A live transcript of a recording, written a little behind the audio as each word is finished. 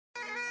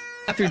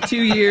After 2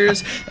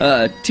 years,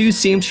 2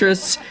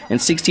 seamstresses,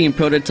 and 16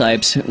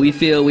 prototypes, we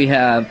feel we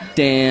have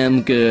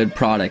damn good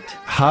product.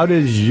 How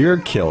does your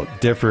kilt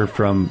differ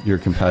from your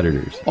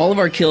competitors? All of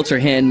our kilts are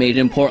handmade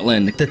in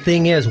Portland. The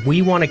thing is,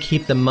 we want to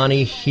keep the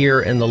money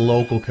here in the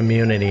local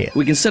community.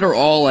 We consider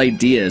all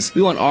ideas.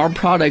 We want our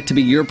product to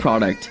be your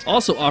product.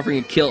 Also offering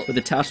a kilt with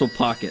attachable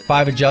pocket.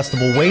 5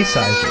 adjustable waist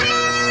sizes.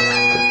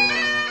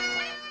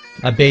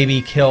 A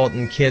baby kilt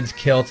and kids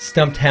kilt,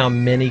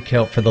 Stumptown mini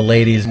kilt for the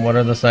ladies. What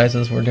are the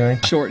sizes we're doing?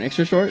 Short and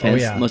extra short. Oh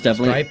yeah, most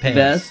definitely. Striped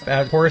pants,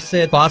 Vest.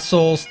 corset,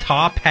 bustles,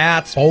 top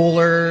hats,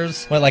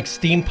 bowlers, like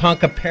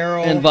steampunk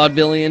apparel, and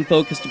vaudevillian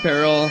focused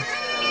apparel.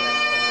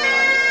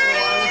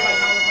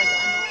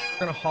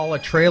 We're gonna haul a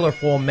trailer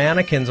full of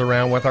mannequins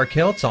around with our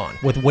kilts on,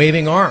 with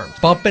waving arms,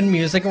 bumping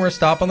music, and we're gonna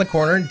stop on the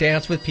corner and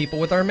dance with people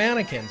with our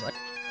mannequins.